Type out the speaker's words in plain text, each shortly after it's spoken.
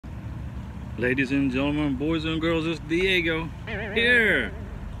Ladies and gentlemen, boys and girls, it's Diego here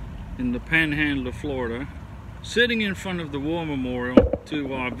in the Panhandle of Florida, sitting in front of the War Memorial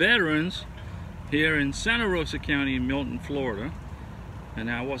to our veterans here in Santa Rosa County in Milton, Florida. And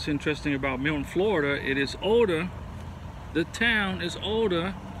now what's interesting about Milton, Florida, it is older, the town is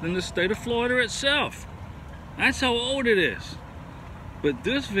older than the state of Florida itself. That's how old it is. But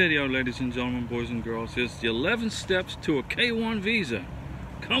this video, ladies and gentlemen, boys and girls, is the 11 steps to a K1 visa.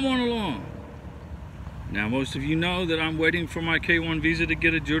 Come on along. Now, most of you know that I'm waiting for my K1 visa to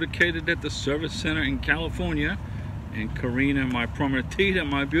get adjudicated at the service center in California. And Karina, my prometida,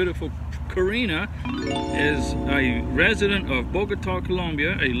 my beautiful Karina, is a resident of Bogota,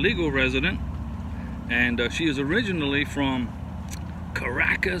 Colombia, a legal resident. And she is originally from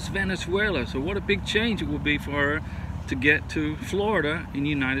Caracas, Venezuela. So what a big change it will be for her to get to Florida in the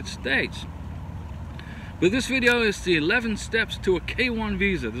United States. But this video is the 11 steps to a K1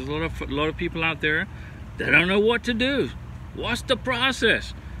 visa. There's a lot of people out there that don't know what to do. What's the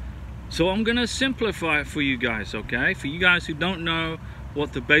process? So I'm gonna simplify it for you guys, okay? For you guys who don't know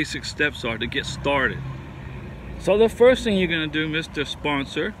what the basic steps are to get started. So the first thing you're gonna do, Mr.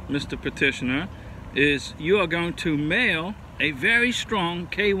 Sponsor, Mr. Petitioner, is you are going to mail a very strong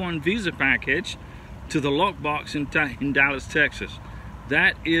K1 visa package to the lockbox in Dallas, Texas.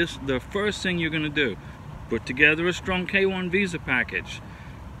 That is the first thing you're gonna do. Put together a strong K1 visa package.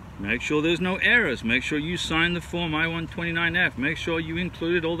 Make sure there's no errors. Make sure you signed the form I-129F. Make sure you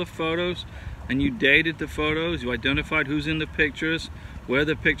included all the photos and you dated the photos. You identified who's in the pictures, where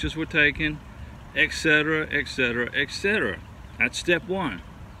the pictures were taken, etc., etc., etc. That's step one.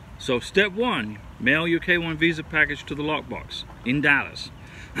 So step one, mail your K1 visa package to the lockbox in Dallas.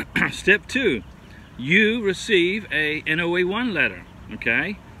 Step two, you receive a NOA-1 letter,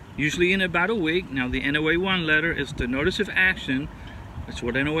 okay? Usually in about a week. Now the NOA-1 letter is the notice of action. That's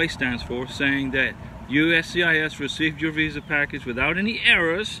what NOA stands for, saying that USCIS received your visa package without any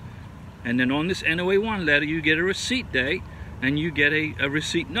errors. And then on this NOA-1 letter, you get a receipt date and you get a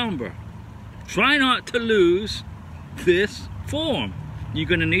receipt number. Try not to lose this form. You're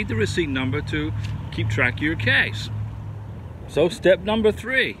going to need the receipt number to keep track of your case. So step number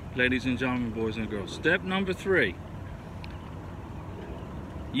three, ladies and gentlemen, boys and girls, step number three.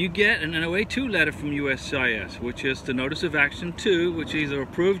 You get an NOA-2 letter from USCIS, which is the Notice of Action 2, which either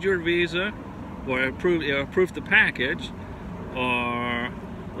approved your visa, or approved the package, or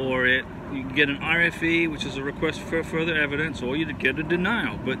you get an RFE, which is a request for further evidence, or you get a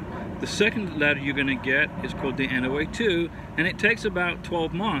denial. But the second letter you're going to get is called the NOA-2, and it takes about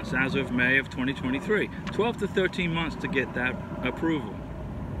 12 months as of May of 2023. 12 to 13 months to get that approval.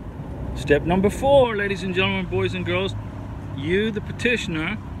 Step number four, ladies and gentlemen, boys and girls, you, the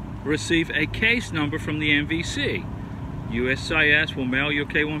petitioner, receive a case number from the MVC. USCIS will mail your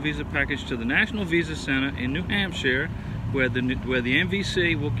K1 visa package to the National Visa Center in New Hampshire, where the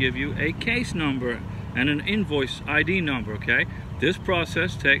MVC will give you a case number and an invoice ID number, okay? This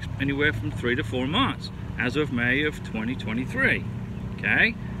process takes anywhere from 3 to 4 months as of May of 2023,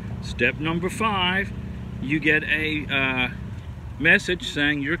 okay? Step number five, you get a message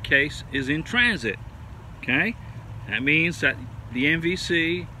saying your case is in transit, okay? That means that the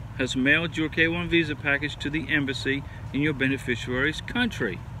MVC has mailed your K1 visa package to the embassy in your beneficiary's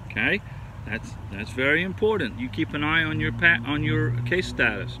country. Okay, that's very important. You keep an eye on your case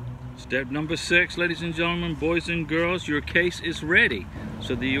status. Step number six, ladies and gentlemen, boys and girls, your case is ready.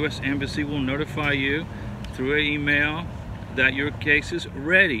 So the U.S. Embassy will notify you through an email that your case is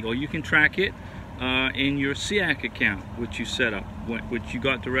ready, or you can track it in your SEAC account, which you set up, which you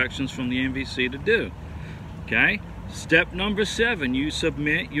got directions from the MVC to do. Okay. Step number seven, you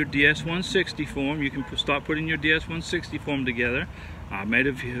submit your DS-160 form. You can start putting your DS-160 form together. I made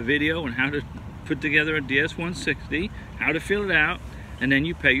a video on how to put together a DS-160, how to fill it out, and then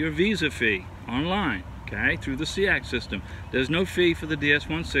you pay your visa fee online, okay, through the SEAC system. There's no fee for the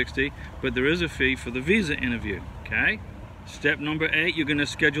DS-160, but there is a fee for the visa interview, okay? Step number eight, you're going to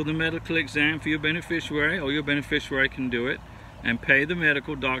schedule the medical exam for your beneficiary, or your beneficiary can do it, and pay the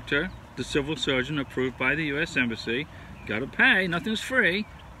medical doctor, the civil surgeon approved by the U.S. Embassy. Got to pay, nothing's free,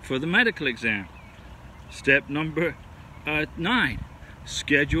 for the medical exam. Step number 9,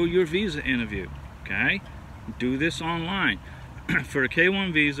 schedule your visa interview, okay? Do this online. For a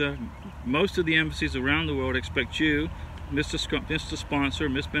K1 visa, most of the embassies around the world expect you, Mr. Sponsor,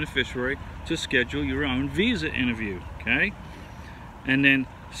 Miss Beneficiary, to schedule your own visa interview, okay? And then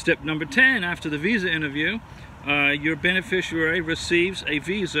step number 10, after the visa interview, your beneficiary receives a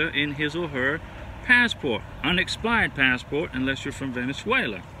visa in his or her passport, unexpired passport, unless you're from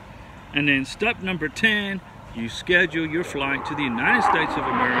Venezuela. And then step number 10, you schedule your flight to the United States of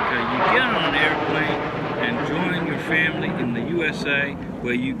America, you get on an airplane and join your family in the USA,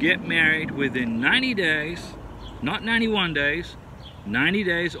 where you get married within 90 days, not 91 days, 90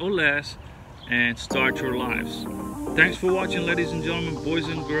 days or less, and start your lives. Thanks for watching, ladies and gentlemen, boys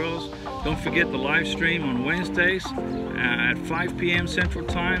and girls. Don't forget the live stream on Wednesdays at 5 p.m. Central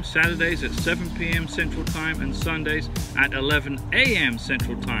Time, Saturdays at 7 p.m. Central Time, and Sundays at 11 a.m.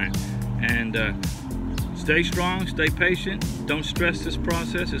 Central Time. And stay strong, stay patient, don't stress this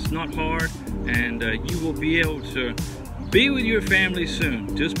process, it's not hard, and you will be able to be with your family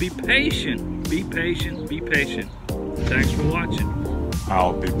soon. Just be patient, be patient, be patient. Thanks for watching.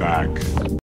 I'll be back.